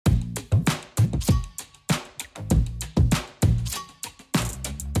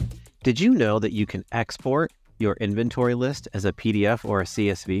Did you know that you can export your inventory list as a PDF or a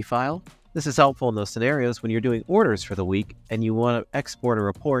CSV file? This is helpful in those scenarios when you're doing orders for the week and you want to export a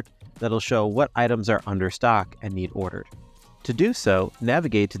report that'll show what items are under stock and need ordered. To do so,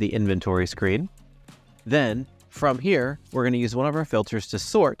 navigate to the inventory screen. Then, from here, we're going to use one of our filters to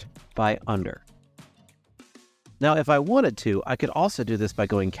sort by under. Now, if I wanted to, I could also do this by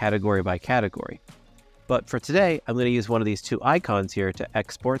going category by category. But for today, I'm going to use one of these two icons here to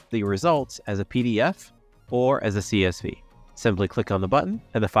export the results as a PDF or as a CSV. Simply click on the button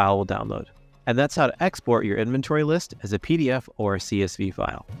and the file will download. And that's how to export your inventory list as a PDF or a CSV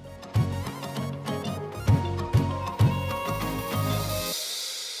file.